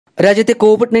രാജ്യത്തെ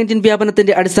കോവിഡ്-19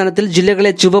 വ്യാപനത്തിന്റെ അടിസ്ഥാനത്തിൽ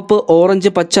ജില്ലകളെ ചുവപ്പ്, ഓറഞ്ച്,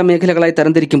 പച്ച മേഖലകളായി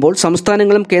തരംതിരിക്കുമ്പോൾ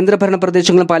സംസ്ഥാനങ്ങളും കേന്ദ്രഭരണ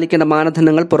പ്രദേശങ്ങളും പാലിക്കേണ്ട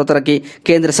മാനദണ്ഡങ്ങൾ പുറത്തിറക്കി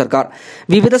കേന്ദ്ര സർക്കാർ.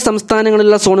 വിവിധ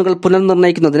സംസ്ഥാനങ്ങളിലുള്ള സോണുകൾ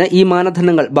പുനർനിർണ്ണയിക്കുന്നതിന് ഈ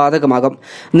മാനദണ്ഡങ്ങൾ ബാധകമാകും.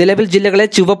 നിലവിൽ ജില്ലകളെ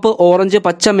ചുവപ്പ്, ഓറഞ്ച്,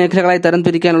 പച്ച മേഖലകളായി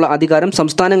തരംതിരിക്കാനുള്ള അധികാരം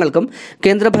സംസ്ഥാനങ്ങൾക്കും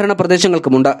കേന്ദ്രഭരണ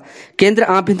പ്രദേശങ്ങൾക്കുമുണ്ട്. കേന്ദ്ര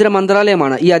ആഭ്യന്തര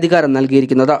മന്ത്രാലയമാണ് ഈ അധികാരം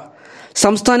നൽകിയിരിക്കുന്നത്.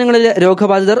 സംസ്ഥാനങ്ങളിലെ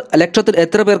രോഗബാധിതർ, ലക്ഷത്തിൽ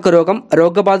എത്ര പേർക്ക് രോഗം,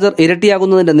 രോഗബാധിതർ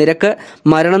ഇരട്ടിയാകുന്നതിന്റെ നിരക്ക്,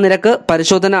 മരണനിരക്ക്,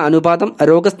 പരിശോധനാ അനുപാതം,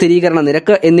 രോഗസ്ഥിരീകരണ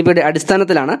നിരക്ക് എന്നിവയുടെ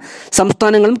അടിസ്ഥാനത്തിലാണ്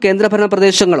സംസ്ഥാനങ്ങളും കേന്ദ്രഭരണ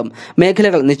പ്രദേശങ്ങളും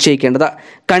മേഖലകൾ നിശ്ചയിക്കേണ്ടത്.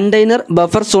 കണ്ടെയ്നർ,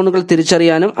 ബഫർ സോണുകൾ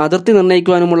തിരിച്ചറിയാനും അതിർത്തി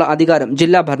നിർണ്ണയിക്കുവാനുമുള്ള അധികാരം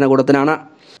ജില്ലാ ഭരണകൂടത്തിനാണ്.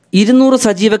 200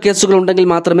 സജീവ കേസുകൾ ഉണ്ടെങ്കിൽ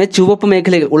മാത്രമേ ചുവപ്പ്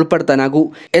മേഖലയിൽ ഉൾപ്പെടുത്താനാകൂ.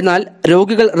 എന്നാൽ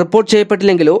രോഗികൾ റിപ്പോർട്ട്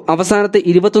ചെയ്യപ്പെട്ടില്ലെങ്കിലോ അവസാനത്തെ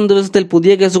 21 ദിവസത്തിൽ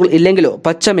പുതിയ കേസുകൾ ഇല്ലെങ്കിലോ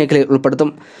പച്ച മേഖലയിൽ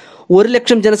ഉൾപ്പെടുത്തും.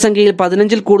 1,00,000 ജനസംഖ്യയിൽ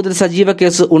 15-ൽ കൂടുതൽ സജീവ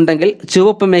കേസ് ഉണ്ടെങ്കിൽ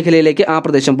ചുവപ്പ് മേഖലയിലേക്ക് ആ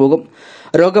പ്രദേശം പോകും.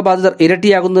 രോഗബാധിതർ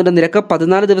ഇരട്ടിയാകുന്നതിന്റെ നിരക്ക്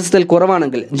 14 ദിവസത്തിൽ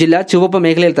കുറവാണെങ്കിൽ ജില്ല ചുവപ്പ്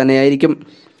മേഖലയിൽ തന്നെയായിരിക്കും.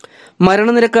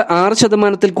 മരണനിരക്ക്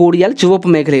 6% കൂടിയാൽ ചുവപ്പ്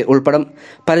മേഖലയിൽ ഉൾപ്പെടും.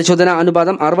 പരിശോധനാ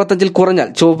അനുപാതം 65-ൽ കുറഞ്ഞാൽ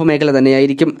ചുവപ്പ് മേഖല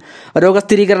തന്നെയായിരിക്കും.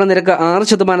 രോഗസ്ഥിരീകരണ നിരക്ക്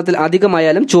 6%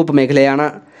 അധികമായാലും ചുവപ്പ് മേഖലയാണ്.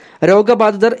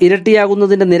 രോഗബാധിതർ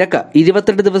ഇരട്ടിയാകുന്നതിന്റെ നിരക്ക്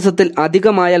 22 ദിവസത്തിൽ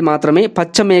അധികമായാൽ മാത്രമേ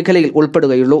പച്ച മേഖലയിൽ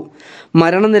ഉൾപ്പെടുകയുള്ളൂ.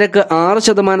 മരണനിരക്ക്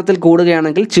 6%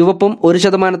 കൂടുകയാണെങ്കിൽ ചുവപ്പും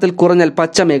 1% കുറഞ്ഞാൽ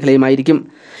പച്ച മേഖലയുമായിരിക്കും.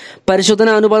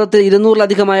 പരിശോധനാ അനുപാതത്തിൽ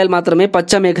 200-ലധികമായാൽ മാത്രമേ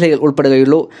പച്ച മേഖലയിൽ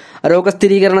ഉൾപ്പെടുകയുള്ളൂ.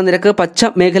 രോഗസ്ഥിരീകരണ നിരക്ക്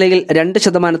പച്ച മേഖലയിൽ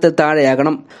 2%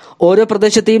 താഴെയാകണം. ഓരോ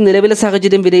പ്രദേശത്തെയും നിലവിലെ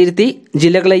സാഹചര്യം വിലയിരുത്തി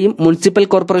ജില്ലകളെയും മുനിസിപ്പൽ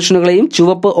കോർപ്പറേഷനുകളെയും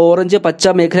ചുവപ്പ്, ഓറഞ്ച്, പച്ച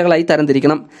മേഖലകളായി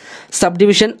തരംതിരിക്കണം. സബ്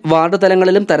ഡിവിഷൻ, വാർഡ്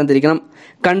തലങ്ങളിലും തരംതിരിക്കണം.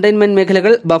 കണ്ടെയ്ൻമെന്റ്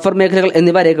മേഖലകൾ, ബഫർ മേഖലകൾ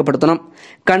എന്നിവ രേഖപ്പെടുത്തണം.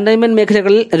 കണ്ടെയ്ൻമെന്റ്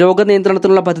മേഖലകളിൽ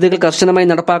രോഗനിയന്ത്രണത്തിനുള്ള പദ്ധതികൾ കർശനമായി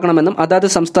നടപ്പാക്കണമെന്നും അതാത്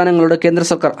സംസ്ഥാനങ്ങളോട് കേന്ദ്ര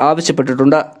സർക്കാർ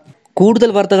ആവശ്യപ്പെട്ടിട്ടുണ്ട്. കൂടുതൽ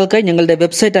വാർത്തകൾക്കായി ഞങ്ങളുടെ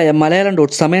വെബ്സൈറ്റായ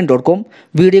malayalam.samayam.com,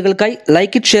 വീഡിയോകൾക്കായി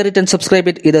like it, share it and subscribe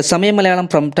it. ഇത് സമയം മലയാളം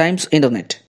ഫ്രം ടൈംസ്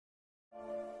ഇന്റർനെറ്റ്.